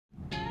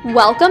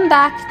Welcome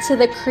back to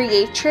the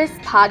Creatress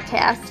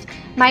Podcast.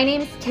 My name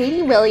is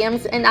Katie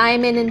Williams, and I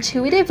am an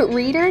intuitive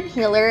reader and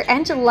healer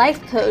and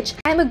life coach.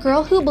 I'm a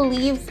girl who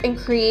believes in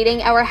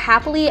creating our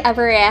happily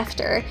ever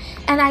after,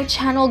 and I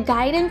channel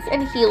guidance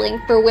and healing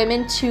for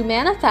women to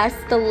manifest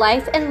the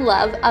life and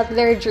love of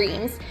their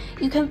dreams.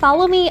 You can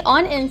follow me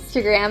on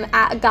Instagram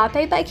at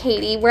Agape by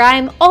Katie, where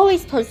I'm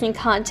always posting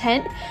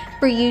content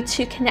for you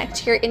to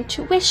connect your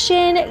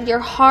intuition, your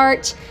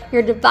heart,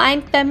 your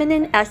divine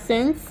feminine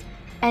essence,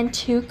 and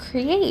to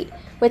create.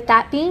 With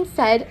that being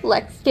said,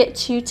 let's get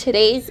to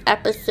today's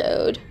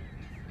episode.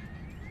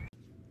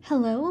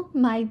 Hello,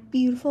 my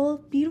beautiful,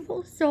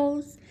 beautiful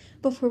souls.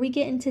 Before we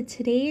get into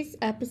today's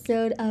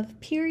episode of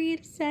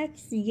Period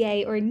Sex,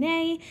 Yay or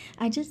Nay,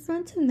 I just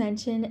want to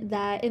mention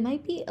that it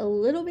might be a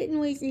little bit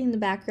noisy in the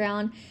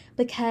background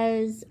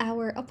because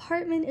our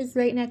apartment is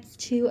right next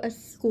to a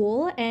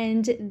school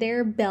and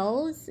their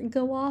bells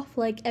go off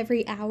like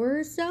every hour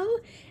or so.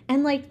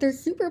 And like they're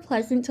super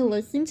pleasant to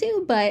listen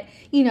to, but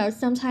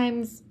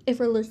sometimes if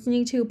we're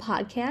listening to a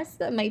podcast,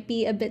 that might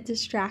be a bit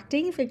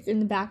distracting if it's in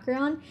the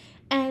background.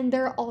 And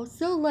there are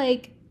also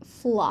like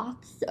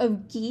flocks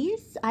of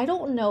geese. I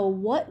don't know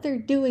what they're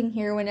doing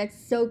here when it's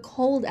so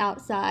cold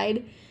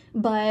outside,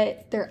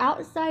 but they're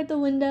outside the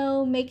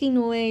window making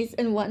noise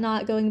and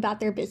whatnot, going about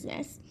their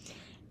business.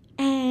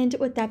 And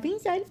with that being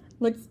said,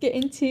 let's get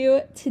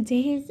into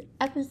today's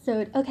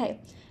episode. Okay,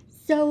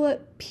 so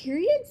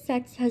period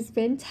sex has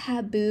been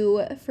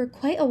taboo for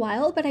quite a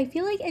while, but I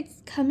feel like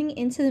it's coming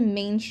into the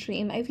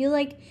mainstream. I feel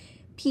like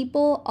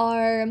people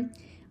are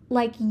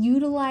like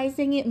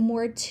utilizing it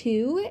more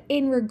too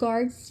in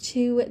regards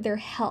to their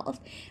health,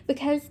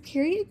 because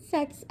period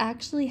sex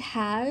actually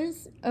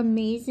has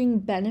amazing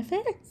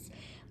benefits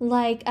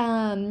like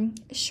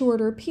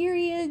shorter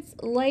periods,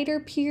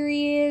 lighter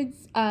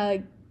periods,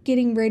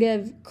 getting rid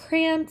of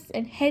cramps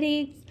and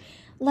headaches.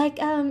 Like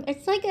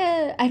it's like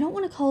I don't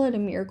want to call it a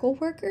miracle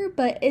worker,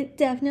 but it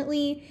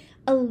definitely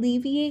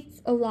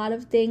alleviates a lot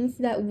of things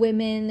that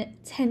women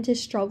tend to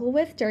struggle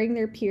with during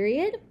their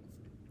period.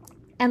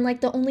 And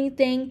like the only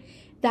thing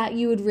that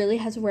you would really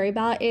have to worry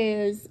about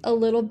is a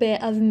little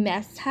bit of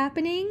mess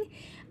happening.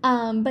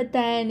 But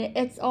then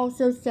it's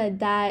also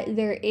said that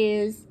there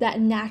is that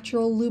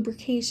natural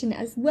lubrication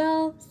as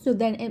well. So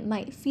then it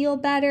might feel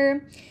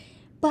better.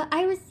 But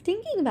I was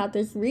thinking about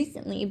this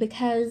recently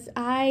because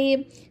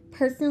I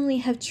personally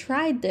have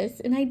tried this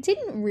and I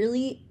didn't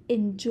really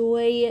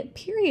enjoy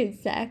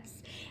period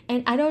sex.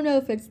 And I don't know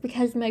if it's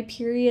because my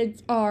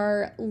periods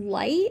are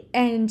light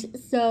and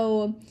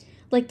so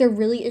like there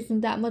really isn't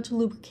that much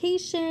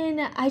lubrication.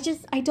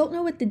 I don't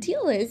know what the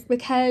deal is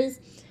because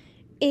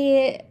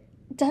it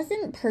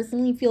doesn't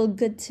personally feel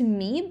good to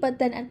me, but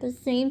then at the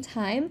same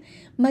time,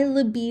 my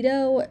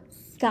libido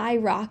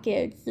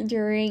skyrockets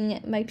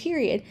during my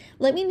period.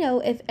 Let me know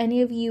if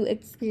any of you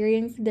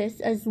experience this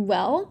as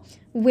well,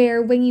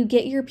 where when you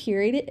get your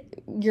period,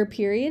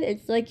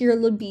 it's like your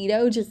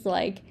libido just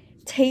like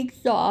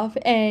takes off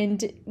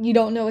and you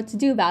don't know what to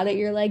do about it.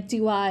 You're like,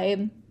 do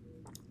I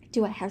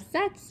have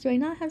sex? Do I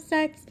not have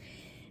sex?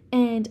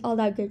 And all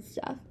that good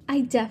stuff.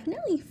 I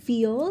definitely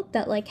feel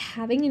that like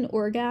having an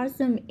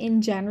orgasm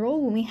in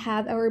general when we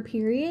have our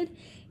period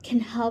can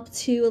help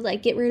to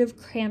like get rid of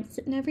cramps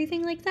and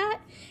everything like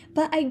that.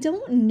 But I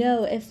don't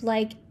know if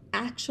like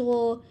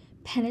actual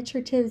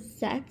penetrative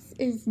sex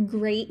is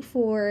great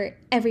for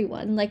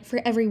everyone, like for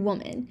every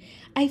woman.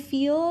 I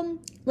feel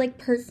like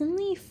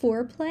personally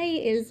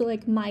foreplay is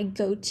like my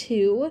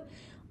go-to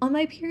on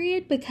my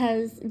period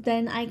because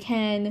then I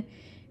can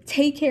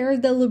take care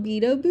of the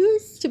libido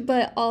boost,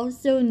 but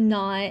also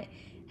not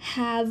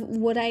have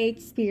what I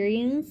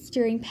experience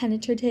during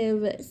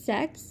penetrative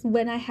sex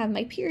when I have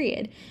my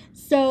period.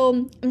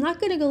 So I'm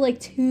not gonna go like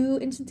too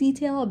into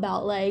detail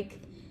about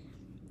like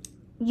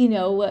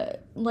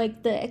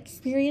the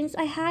experience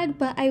I had,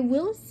 but I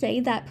will say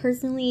that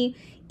personally,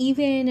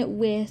 even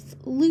with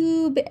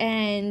lube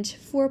and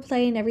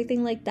foreplay and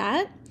everything like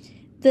that,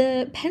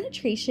 the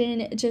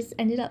penetration just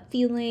ended up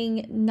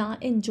feeling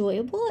not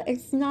enjoyable.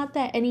 It's not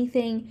that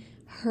anything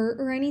hurt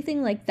or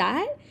anything like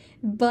that,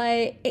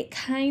 but it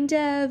kind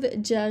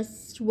of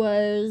just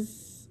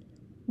was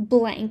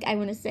blank, I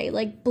want to say.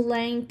 Like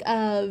blank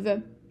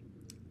of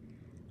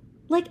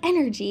like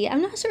energy.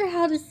 I'm not sure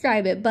how to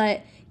describe it,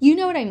 but you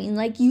know what I mean.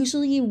 Like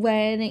usually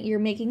when you're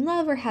making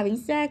love or having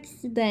sex,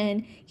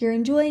 then you're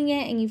enjoying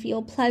it and you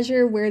feel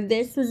pleasure, where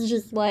this was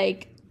just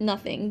like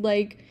nothing.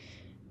 Like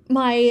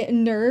my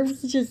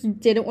nerves just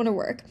didn't want to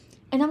work.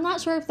 And I'm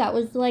not sure if that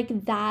was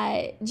like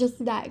that,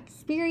 just that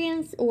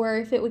experience, or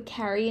if it would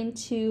carry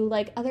into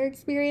like other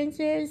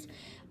experiences.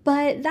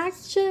 But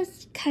that's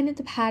just kind of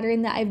the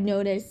pattern that I've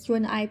noticed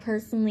when I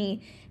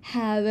personally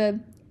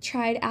have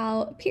tried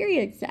out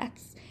period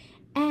sex.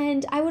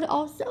 And I would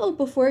also,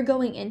 before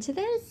going into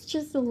this,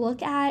 just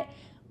look at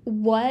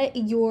what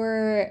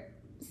your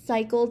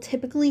cycle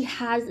typically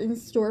has in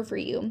store for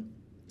you.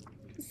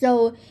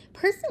 So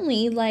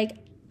personally, like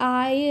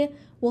I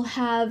will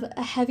have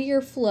a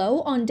heavier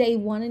flow on day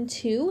 1 and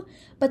 2,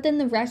 but then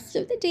the rest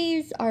of the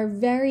days are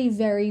very,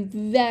 very,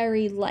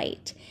 very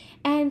light.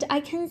 And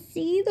I can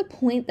see the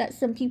point that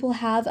some people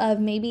have of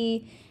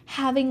maybe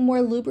having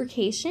more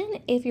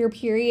lubrication if your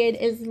period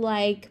is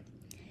like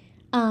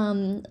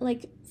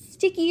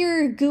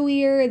stickier,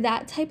 gooier,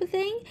 that type of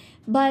thing.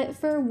 But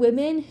for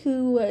women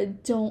who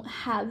don't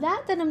have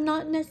that, then I'm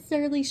not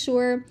necessarily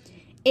sure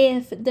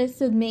if this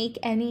would make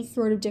any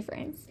sort of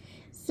difference.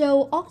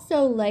 So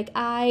also, like,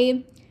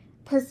 I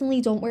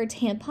personally don't wear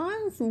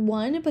tampons,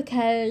 one,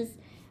 because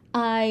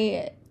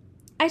I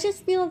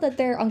just feel that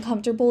they're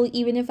uncomfortable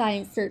even if I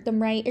insert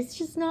them right. It's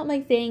just not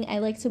my thing. I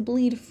like to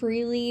bleed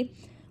freely,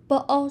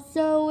 but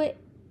also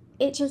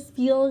it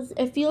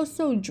feels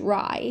so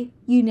dry,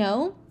 you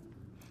know?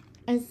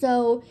 And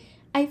so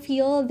I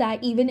feel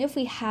that even if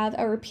we have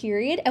our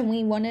period and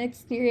we want to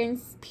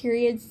experience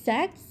period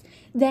sex,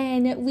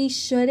 then we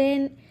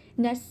shouldn't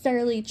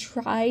necessarily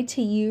try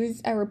to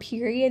use our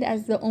period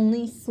as the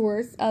only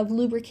source of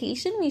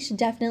lubrication. We should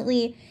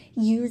definitely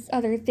use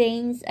other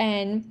things,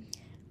 and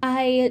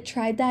I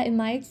tried that in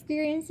my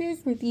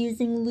experiences with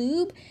using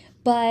lube,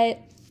 but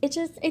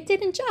it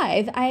didn't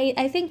jive.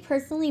 I think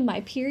personally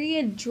my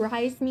period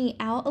dries me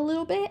out a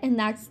little bit, and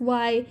that's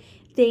why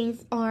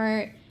things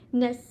aren't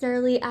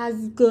necessarily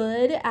as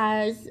good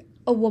as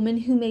a woman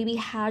who maybe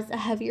has a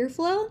heavier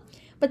flow.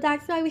 But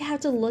that's why we have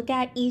to look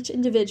at each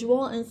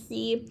individual and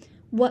see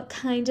what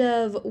kind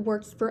of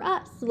works for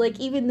us. Like,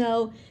 even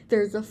though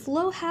there's a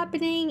flow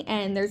happening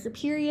and there's a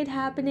period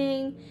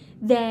happening,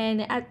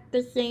 then at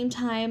the same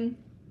time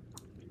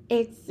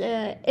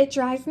it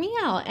dries me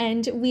out,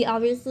 and we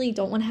obviously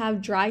don't want to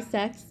have dry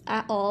sex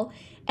at all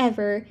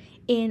ever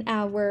in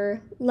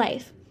our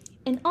life.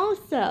 And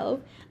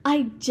also,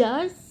 I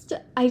just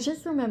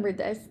remembered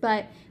this,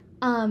 but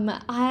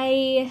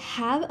I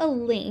have a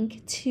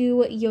link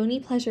to Yoni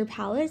Pleasure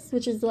Palace,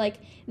 which is like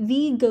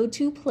the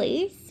go-to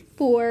place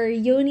for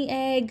yoni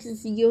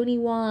eggs, yoni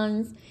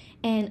wands,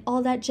 and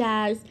all that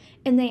jazz.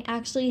 And they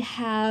actually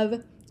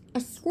have a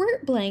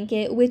squirt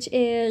blanket, which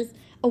is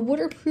a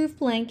waterproof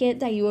blanket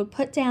that you would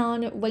put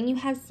down when you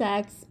have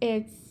sex.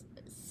 It's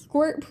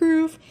squirt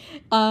proof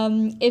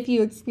if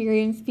you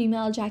experience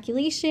female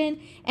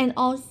ejaculation, and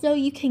also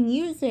you can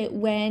use it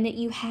when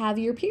you have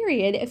your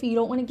period if you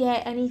don't want to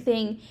get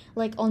anything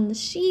like on the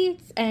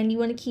sheets and you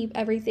want to keep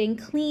everything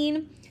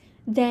clean.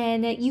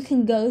 Then you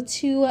can go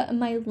to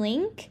my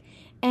link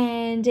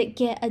and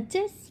get a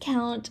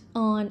discount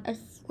on a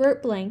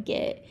squirt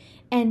blanket,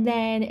 and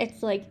then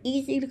it's like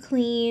easy to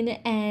clean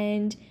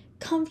and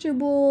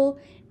comfortable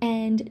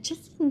and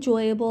just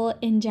enjoyable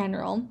in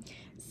general.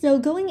 So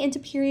going into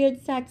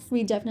period sex,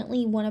 we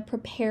definitely want to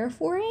prepare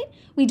for it.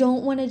 We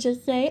don't want to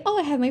just say, oh,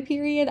 I have my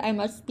period, I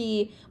must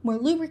be more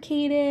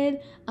lubricated,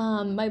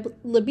 my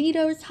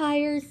libido's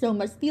higher, so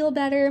must feel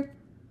better.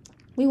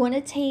 We want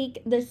to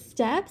take the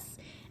steps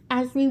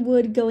as we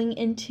would going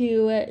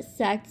into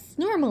sex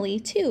normally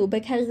too,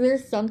 because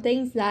there's some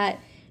things that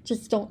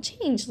just don't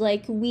change.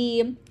 Like,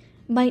 we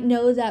might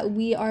know that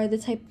we are the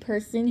type of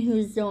person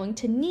who's going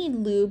to need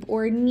lube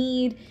or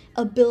need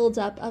a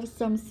buildup of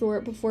some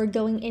sort before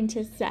going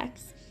into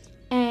sex.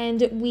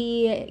 And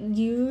we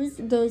use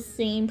those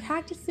same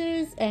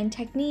practices and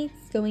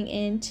techniques going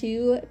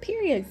into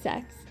period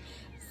sex.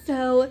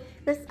 So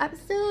this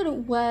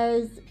episode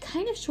was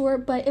kind of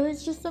short, but it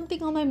was just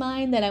something on my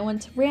mind that I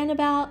want to rant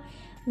about.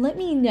 Let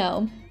me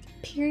know,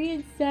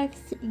 period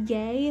sex,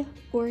 yay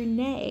or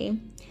nay?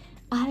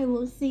 I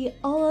will see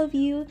all of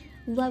you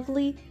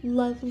lovely,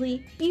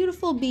 lovely,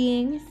 beautiful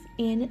beings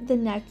in the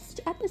next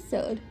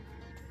episode.